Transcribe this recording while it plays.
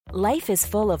Life is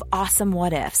full of awesome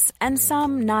what-ifs, and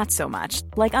some not so much,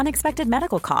 like unexpected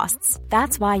medical costs.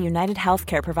 That's why United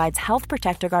Healthcare provides Health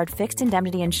Protector Guard fixed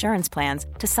indemnity insurance plans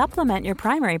to supplement your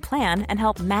primary plan and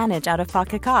help manage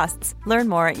out-of-pocket costs. Learn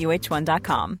more at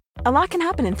uh1.com. A lot can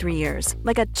happen in 3 years,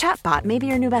 like a chatbot may be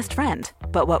your new best friend.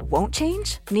 But what won't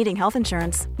change? Needing health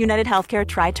insurance. United Healthcare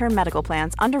Tri-Term Medical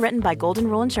Plans, underwritten by Golden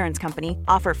Rule Insurance Company,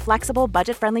 offer flexible,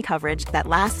 budget-friendly coverage that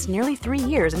lasts nearly 3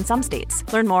 years in some states.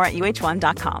 Learn more at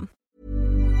uh1.com.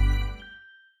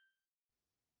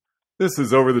 This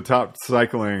is Over the Top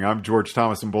Cycling. I'm George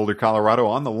Thomas in Boulder, Colorado,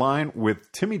 on the line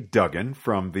with Timmy Duggan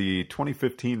from the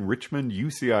 2015 Richmond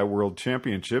UCI World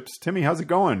Championships. Timmy, how's it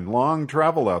going? Long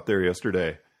travel out there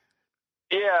yesterday.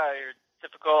 Yeah, your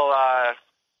typical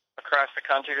across the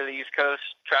country to the East Coast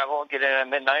travel, get in at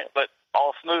midnight, but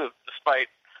all smooth despite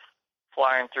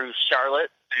flying through Charlotte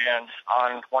and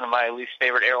on one of my least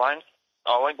favorite airlines.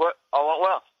 All went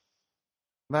well.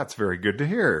 That's very good to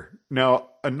hear. Now,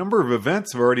 a number of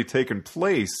events have already taken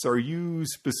place. Are you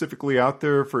specifically out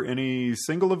there for any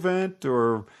single event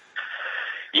or?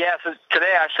 Yeah, so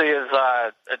today actually is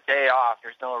a day off.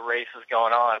 There's no races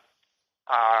going on.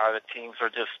 The teams are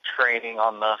just training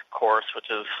on the course, which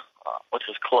is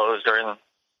closed during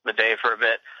the day for a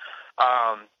bit.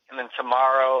 And then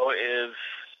tomorrow is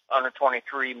under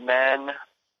 23 men.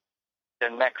 The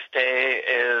next day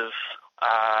is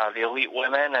the elite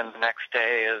women, and the next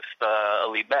day is the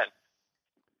elite men.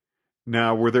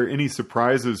 Now, were there any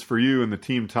surprises for you in the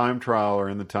team time trial or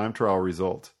in the time trial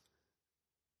result?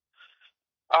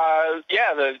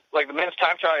 Yeah, the men's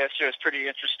time trial yesterday was pretty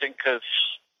interesting because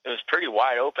it was pretty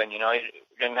wide open. You know, we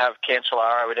didn't have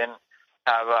Cancellara, we didn't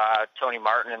have Tony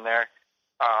Martin in there.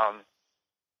 And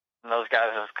those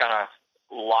guys have kind of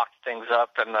locked things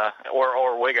up,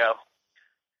 or Wigo.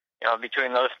 You know,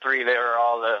 between those three, they're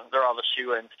all the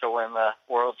shoe-ins to win the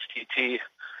World's TT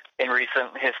in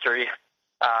recent history.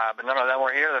 But none of them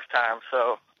were here this time,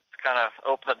 so it's kind of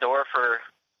opened the door for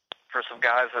some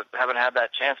guys that haven't had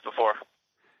that chance before.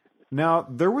 Now,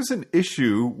 there was an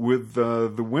issue with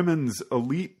the women's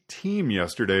elite team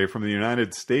yesterday from the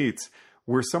United States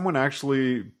where someone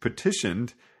actually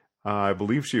petitioned. I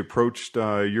believe she approached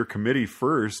your committee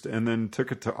first and then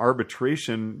took it to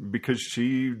arbitration because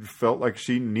she felt like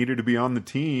she needed to be on the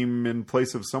team in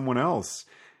place of someone else.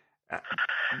 Yeah,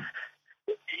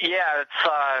 it's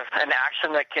an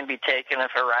action that can be taken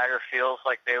if a rider feels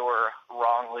like they were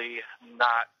wrongly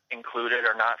not included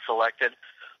or not selected.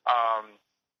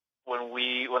 When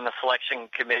the selection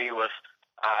committee was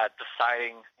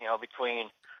deciding, between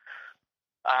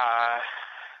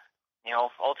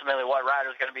ultimately what rider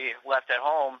is going to be left at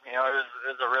home, it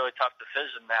was a really tough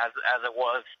decision as it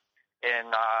was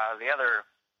in the other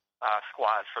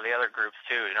squads for the other groups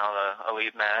too, the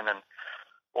elite men and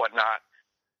whatnot.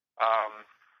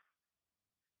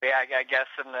 I guess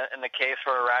in the case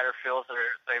where a rider feels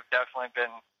they've definitely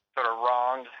been sort of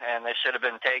wronged and they should have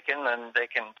been taken, then they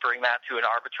can bring that to an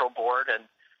arbitral board and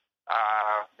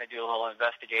they do a little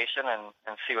investigation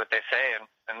and see what they say. And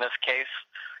in this case,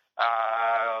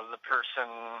 the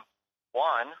person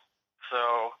won,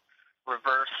 so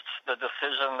reversed the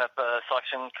decision that the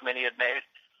selection committee had made,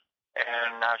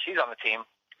 and now she's on the team,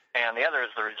 and the other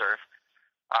is the reserve.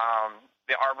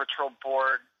 The arbitral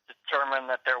board determined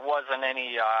that there wasn't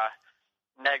any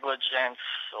negligence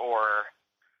or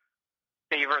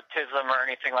favoritism or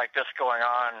anything like this going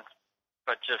on,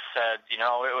 but just said, it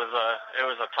was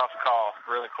a tough call,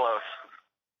 really close.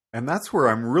 And that's where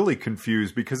I'm really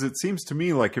confused, because it seems to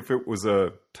me like if it was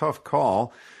a tough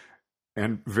call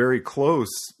and very close,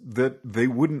 that they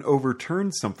wouldn't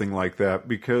overturn something like that,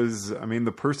 because,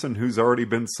 the person who's already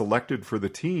been selected for the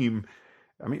team,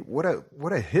 what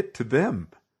a hit to them.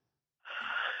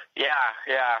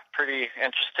 Yeah, pretty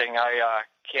interesting. I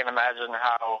can't imagine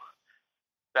how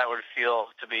that would feel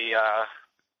to be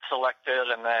selected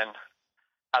and then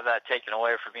have that taken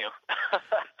away from you.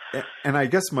 And I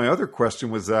guess my other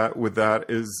question was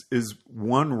is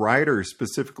one rider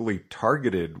specifically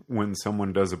targeted when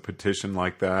someone does a petition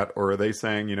like that, or are they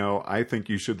saying, I think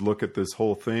you should look at this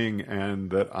whole thing and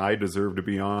that I deserve to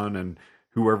be on, and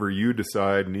whoever you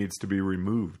decide needs to be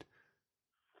removed?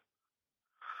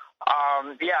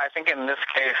 I think in this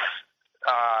case,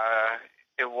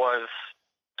 it was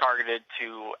targeted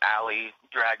to Ali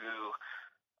Dragu,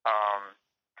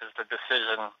 because the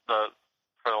decision for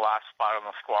the last spot on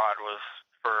the squad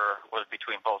was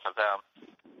between both of them.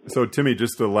 So, Timmy,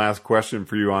 just a last question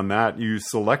for you on that. You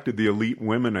selected the elite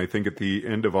women, I think, at the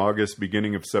end of August,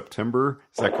 beginning of September.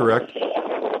 Is that correct?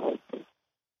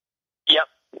 Yep.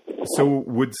 So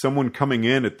would someone coming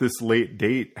in at this late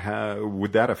date,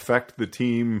 would that affect the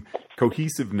team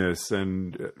cohesiveness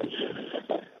and...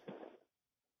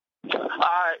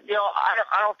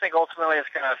 I don't think ultimately it's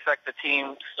going to affect the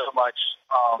team so much.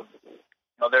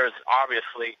 There's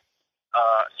obviously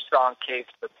a strong case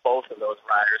for both of those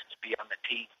riders to be on the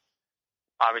team.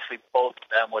 Obviously, both of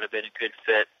them would have been a good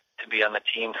fit to be on the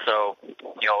team. So,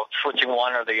 switching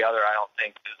one or the other, I don't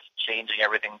think is changing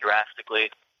everything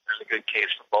drastically. There's a good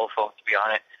case for both of them to be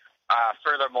on it.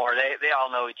 Furthermore, they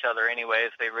all know each other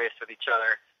anyways. They race with each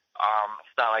other.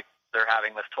 It's not like they're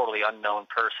having this totally unknown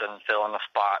person fill in the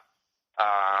spot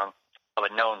of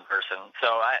a known person.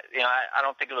 So I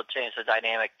don't think it'll change the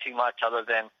dynamic too much, other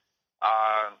than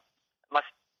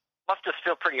must just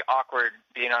feel pretty awkward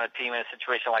being on a team in a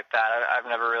situation like that. I've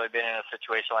never really been in a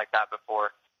situation like that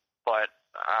before, but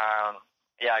I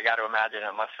got to imagine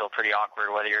it must feel pretty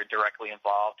awkward whether you're directly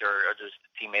involved or just a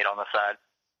teammate on the side.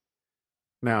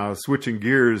 Now, switching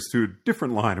gears to a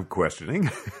different line of questioning,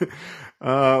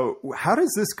 how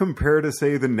does this compare to,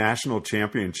 say, the national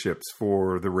championships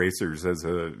for the racers as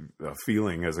a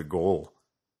feeling, as a goal?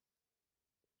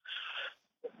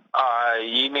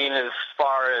 You mean as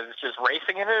far as just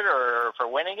racing in it or for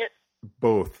winning it?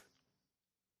 Both.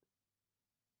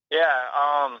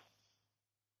 Yeah.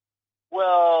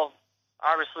 Well,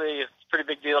 obviously it's a pretty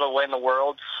big deal to win the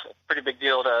Worlds, pretty big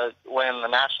deal to win the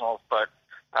Nationals, but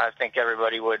I think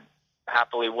everybody would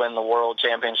happily win the World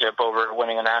Championship over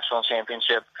winning a national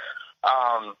championship.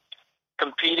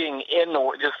 Competing in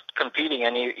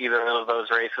either of those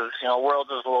races, Worlds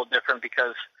is a little different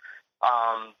because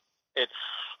it's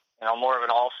more of an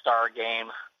all-star game.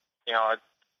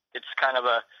 It's kind of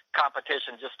a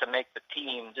competition just to make the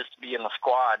team, just to be in the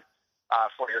squad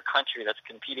for your country that's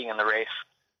competing in the race.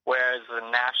 Whereas the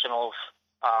Nationals,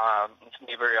 it's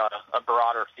maybe a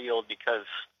broader field because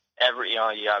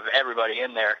you have everybody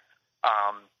in there.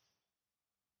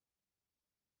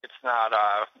 It's not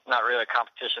really a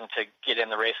competition to get in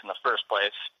the race in the first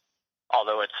place,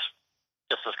 although it's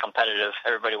just as competitive.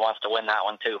 Everybody wants to win that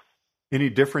one too. Any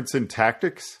difference in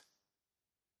tactics?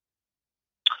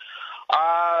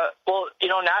 Well,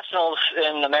 Nationals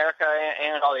in America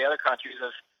and all the other countries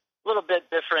is a little bit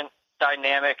different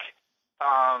dynamic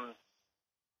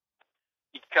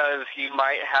because you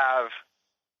might have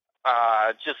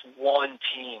just one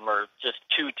team or just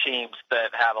two teams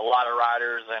that have a lot of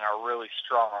riders and are really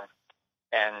strong,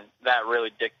 and that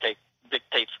really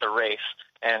dictates the race.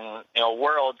 And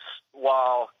Worlds,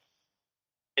 while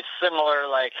it's similar,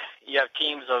 like you have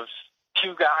teams of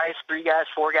 2 guys, 3 guys,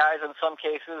 4 guys in some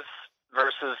cases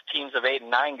versus teams of 8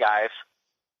 and 9 guys,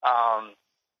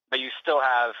 but you still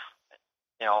have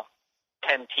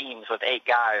 10 teams with 8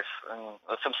 guys and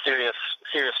some serious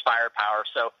firepower.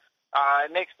 So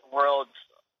it makes the Worlds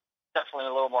definitely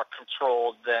a little more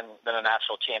controlled than a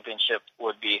national championship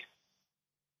would be.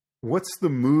 What's the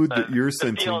mood that you're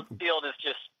sensing? The field is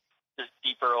just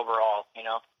deeper overall,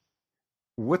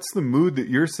 What's the mood that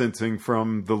you're sensing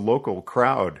from the local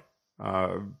crowd?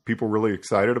 People really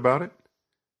excited about it?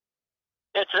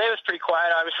 Yeah, today was pretty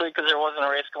quiet, obviously, because there wasn't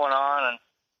a race going on. And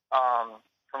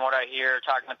from what I hear,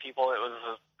 talking to people, it was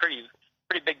a pretty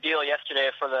big deal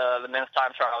yesterday for the men's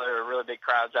time trial. There were really big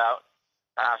crowds out.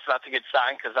 So that's a good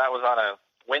sign because that was on a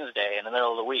Wednesday in the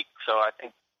middle of the week. So I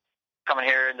think coming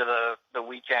here into the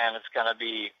weekend, it's going to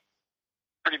be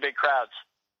pretty big crowds.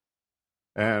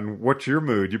 And what's your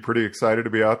mood? You pretty excited to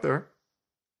be out there?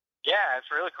 Yeah,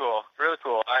 it's really cool. Really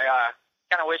cool. I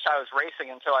kind of wish I was racing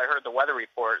until I heard the weather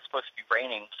report. It's supposed to be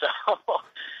raining, so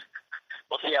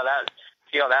we'll see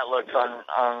how that looks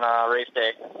on race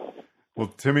day. Well,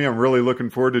 Timmy, I'm really looking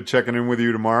forward to checking in with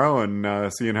you tomorrow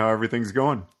and seeing how everything's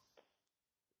going.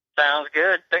 Sounds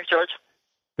good. Thanks, George.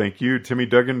 Thank you. Timmy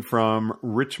Duggan from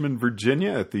Richmond,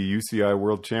 Virginia at the UCI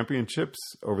World Championships.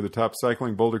 Over the Top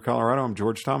Cycling, Boulder, Colorado. I'm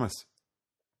George Thomas.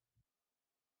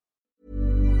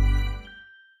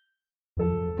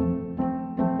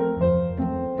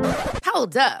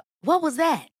 Hold up. What was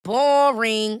that?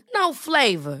 Boring. No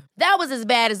flavor. That was as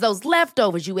bad as those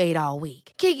leftovers you ate all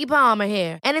week. Keke Palmer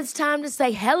here. And it's time to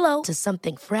say hello to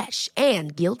something fresh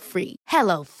and guilt-free.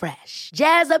 HelloFresh.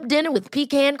 Jazz up dinner with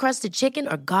pecan-crusted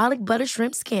chicken or garlic butter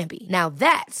shrimp scampi. Now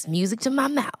that's music to my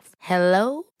mouth.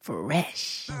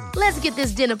 HelloFresh. Let's get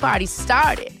this dinner party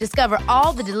started. Discover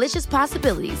all the delicious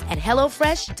possibilities at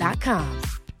HelloFresh.com.